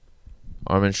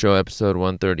Armin Show, episode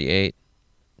 138,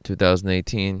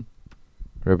 2018,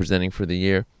 representing for the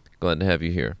year. Glad to have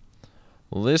you here.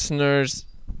 Listeners,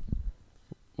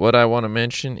 what I want to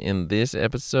mention in this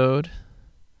episode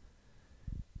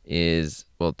is,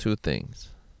 well, two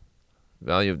things.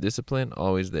 Value of discipline,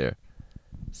 always there.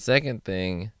 Second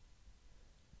thing,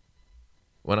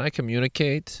 when I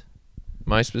communicate,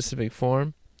 my specific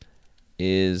form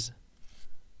is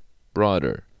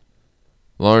broader,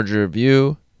 larger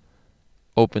view,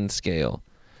 open scale.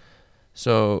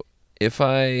 So if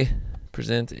I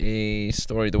present a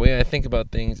story, the way I think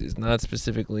about things is not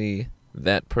specifically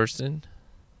that person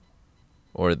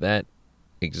or that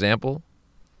example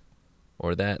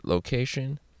or that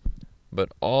location, but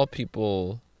all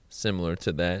people similar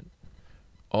to that,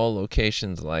 all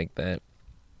locations like that.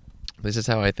 This is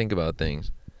how I think about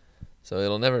things. So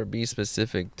it'll never be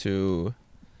specific to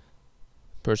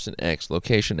person X,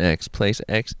 location X, place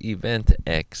X, event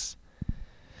X.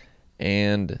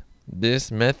 And this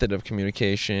method of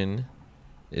communication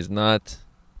is not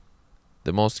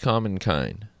the most common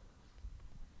kind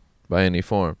by any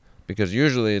form. Because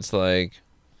usually it's like,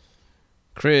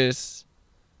 Chris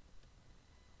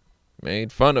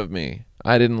made fun of me.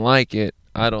 I didn't like it.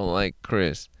 I don't like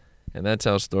Chris. And that's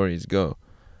how stories go.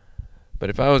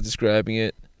 But if I was describing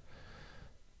it,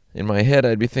 in my head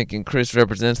I'd be thinking Chris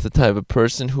represents the type of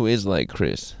person who is like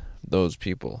Chris. Those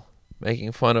people.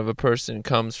 Making fun of a person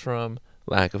comes from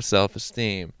lack of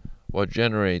self-esteem. What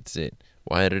generates it?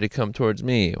 Why did it come towards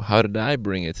me? How did I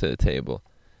bring it to the table?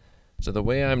 So the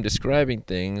way I'm describing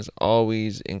things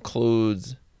always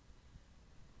includes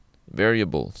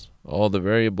variables. All the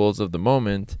variables of the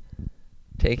moment,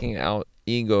 taking out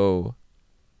ego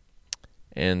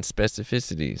and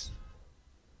specificities.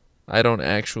 I don't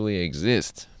actually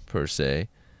exist, per se.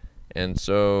 And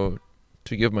so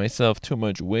to give myself too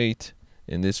much weight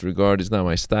in this regard is not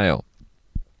my style.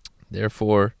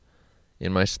 Therefore,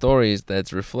 in my stories,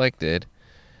 that's reflected,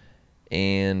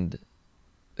 and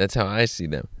that's how I see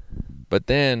them. But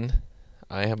then,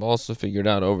 I have also figured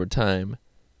out over time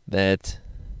that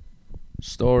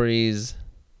stories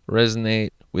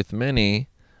resonate with many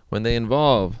when they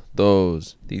involve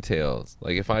those details.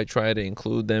 Like if I try to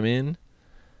include them in,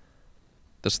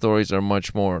 the stories are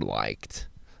much more liked.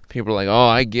 People are like, oh,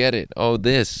 I get it. Oh,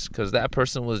 this, because that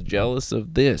person was jealous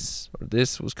of this, or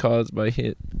this was caused by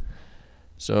it.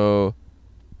 So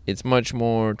it's much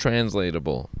more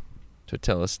translatable to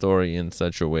tell a story in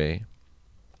such a way.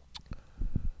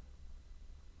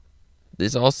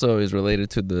 This also is related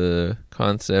to the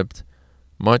concept.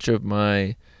 Much of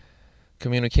my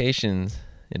communications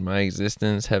in my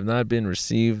existence have not been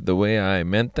received the way I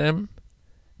meant them.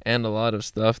 And a lot of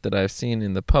stuff that I've seen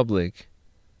in the public,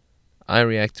 I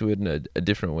react to it in a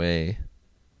different way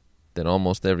than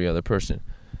almost every other person.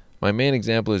 My main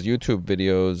example is YouTube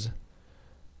videos.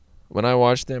 When I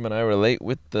watch them and I relate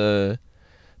with the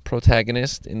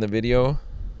protagonist in the video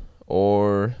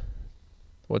or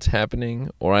what's happening,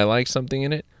 or I like something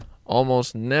in it,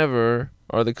 almost never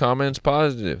are the comments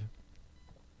positive.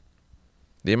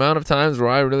 The amount of times where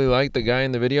I really like the guy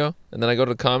in the video, and then I go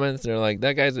to the comments, and they're like,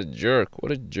 that guy's a jerk.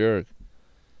 What a jerk.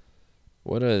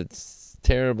 What a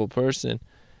terrible person.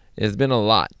 It's been a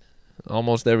lot.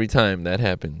 Almost every time that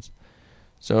happens.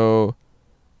 So,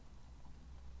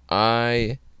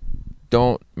 I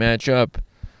don't match up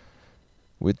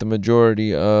with the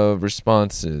majority of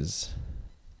responses.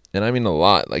 And I mean a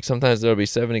lot. Like sometimes there'll be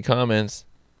 70 comments,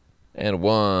 and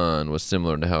one was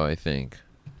similar to how I think.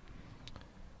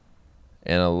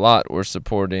 And a lot were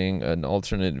supporting an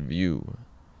alternate view,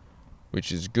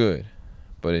 which is good,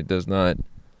 but it does not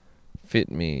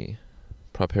fit me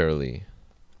properly,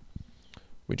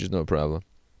 which is no problem.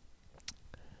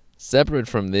 Separate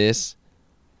from this,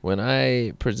 when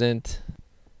I present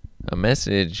a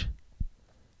message,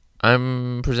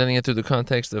 I'm presenting it through the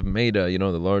context of meta, the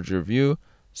larger view.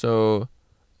 So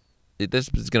this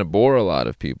is going to bore a lot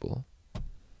of people.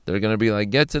 They're going to be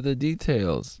like, get to the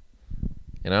details.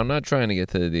 And I'm not trying to get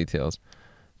to the details.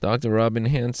 Dr. Robin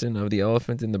Hansen of The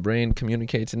Elephant in the Brain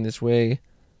communicates in this way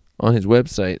on his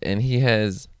website, and he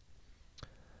has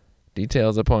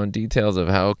details upon details of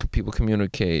how people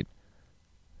communicate,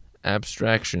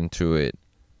 abstraction to it.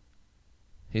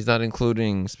 He's not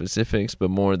including specifics,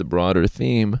 but more the broader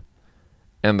theme.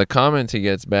 And the comments he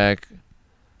gets back,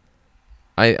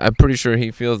 I'm pretty sure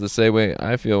he feels the same way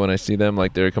I feel when I see them,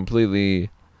 like they're completely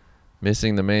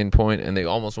missing the main point, and they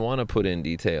almost want to put in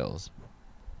details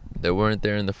that weren't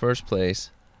there in the first place.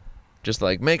 Just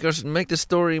like, make the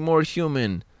story more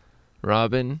human,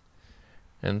 Robin.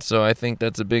 And so I think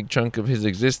that's a big chunk of his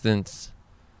existence,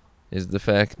 is the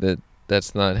fact that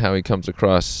that's not how he comes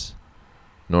across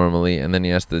normally, and then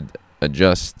he has to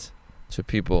adjust to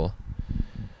people,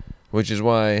 which is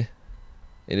why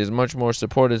it is much more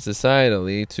supported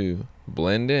societally to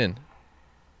blend in,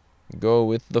 go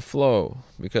with the flow,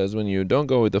 because when you don't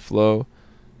go with the flow,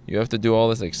 you have to do all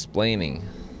this explaining.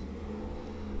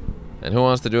 And who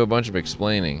wants to do a bunch of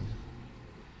explaining?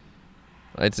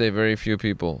 I'd say very few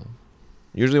people.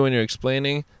 Usually when you're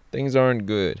explaining, things aren't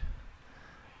good.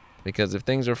 Because if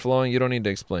things are flowing, you don't need to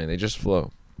explain. They just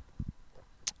flow.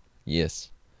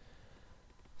 Yes.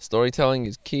 Storytelling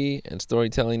is key, and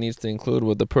storytelling needs to include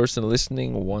what the person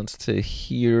listening wants to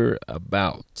hear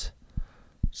about.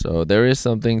 So there is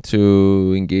something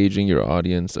to engaging your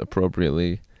audience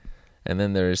appropriately, and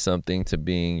then there is something to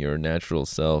being your natural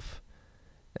self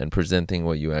and presenting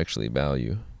what you actually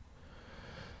value.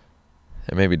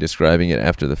 And maybe describing it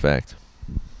after the fact.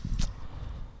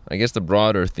 I guess the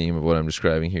broader theme of what I'm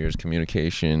describing here is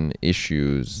communication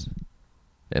issues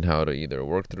and how to either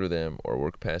work through them or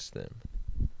work past them.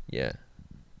 Yeah.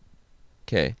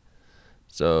 Okay.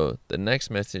 So the next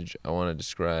message I want to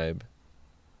describe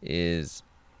is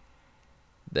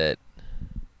that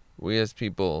we as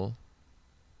people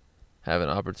have an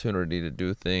opportunity to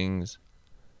do things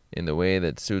in the way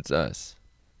that suits us.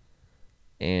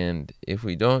 And if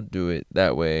we don't do it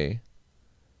that way,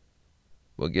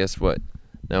 well, guess what?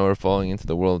 Now we're falling into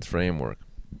the world's framework.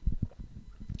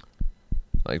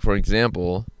 Like, for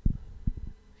example,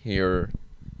 here,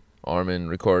 Armin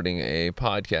recording a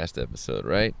podcast episode,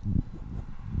 right?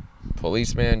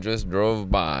 Policeman just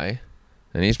drove by,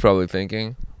 and he's probably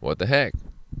thinking, what the heck?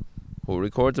 Who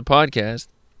records a podcast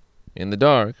in the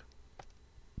dark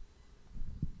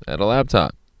at a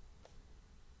laptop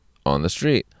on the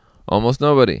street? Almost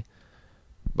nobody.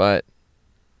 But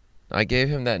I gave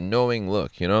him that knowing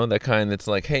look, that kind that's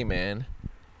like, hey man,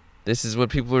 this is what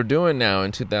people are doing now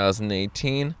in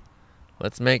 2018.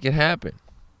 Let's make it happen.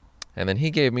 And then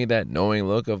he gave me that knowing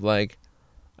look of like,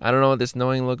 I don't know what this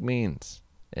knowing look means.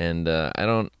 And I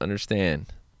don't understand.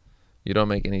 You don't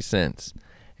make any sense.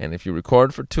 And if you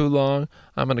record for too long,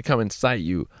 I'm going to come and cite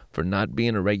you for not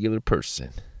being a regular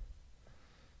person.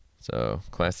 So,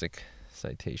 classic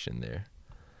citation there.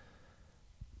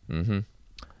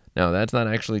 Now, that's not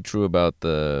actually true about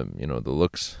the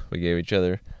looks we gave each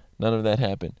other. None of that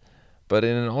happened. But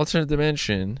in an alternate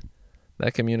dimension,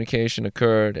 that communication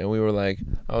occurred, and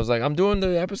I was like, I'm doing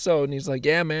the episode, and he's like,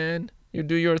 yeah, man, you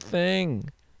do your thing,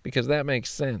 because that makes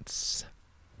sense.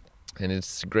 And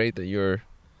it's great that you're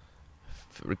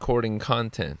recording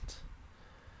content.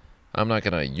 I'm not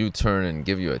gonna U-turn and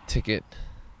give you a ticket.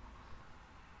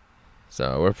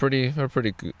 So we're pretty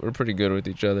good with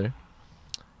each other.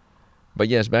 But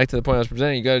yes, back to the point I was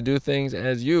presenting, you got to do things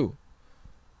as you.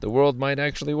 The world might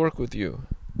actually work with you,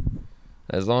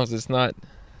 as long as it's not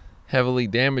heavily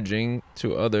damaging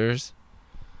to others.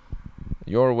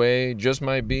 Your way just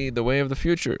might be the way of the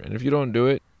future, and if you don't do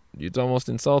it, it's almost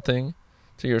insulting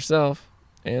to yourself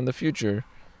and the future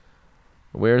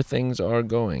where things are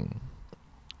going.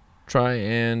 Try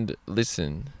and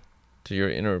listen to your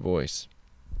inner voice.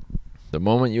 The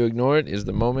moment you ignore it is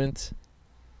the moment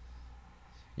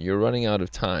you're running out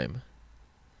of time.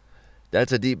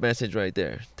 That's a deep message right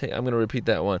there. I'm going to repeat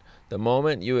that one. The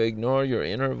moment you ignore your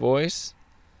inner voice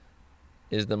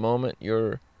is the moment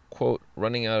you're, quote,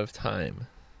 running out of time.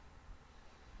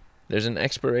 There's an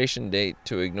expiration date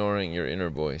to ignoring your inner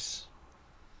voice.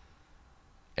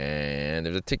 And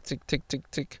there's a tick, tick, tick, tick,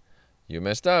 tick. You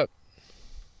messed up.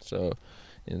 So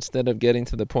instead of getting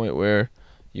to the point where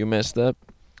you messed up,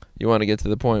 you want to get to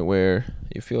the point where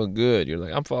you feel good. You're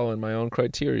like, I'm following my own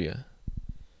criteria.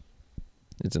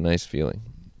 It's a nice feeling.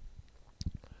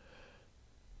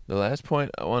 The last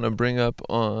point I want to bring up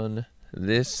on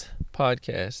this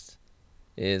podcast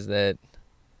is that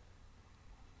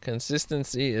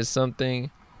consistency is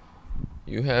something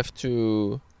you have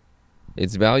to,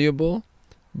 it's valuable,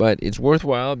 but it's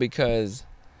worthwhile because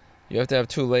you have to have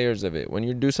two layers of it. When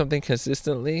you do something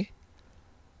consistently,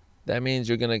 that means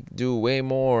you're going to do way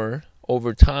more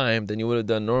over time than you would have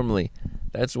done normally.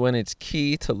 That's when it's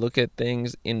key to look at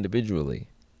things individually.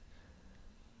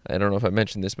 I don't know if I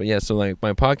mentioned this, but yeah, so like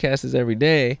my podcast is every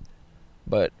day,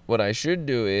 but what I should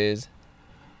do is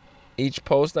each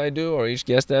post I do or each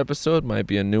guest episode, might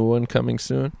be a new one coming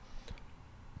soon,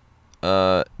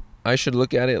 I should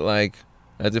look at it like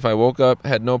as if I woke up,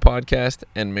 had no podcast,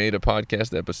 and made a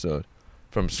podcast episode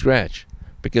from scratch.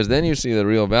 Because then you see the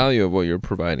real value of what you're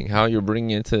providing, how you're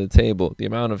bringing it to the table, the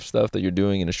amount of stuff that you're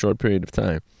doing in a short period of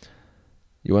time.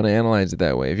 You want to analyze it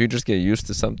that way. If you just get used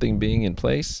to something being in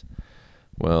place,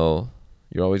 well,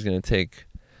 you're always going to take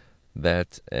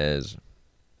that as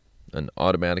an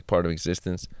automatic part of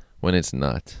existence when it's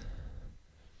not.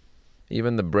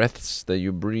 Even the breaths that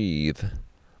you breathe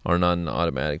are not an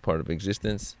automatic part of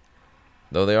existence,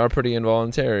 though they are pretty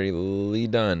involuntarily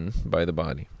done by the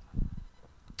body.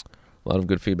 A lot of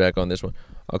good feedback on this one.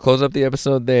 I'll close up the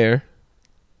episode there.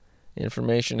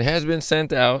 Information has been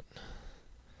sent out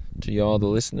to y'all, the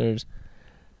listeners.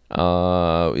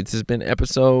 It has been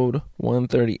episode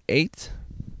 138.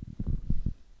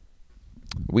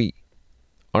 We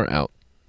are out.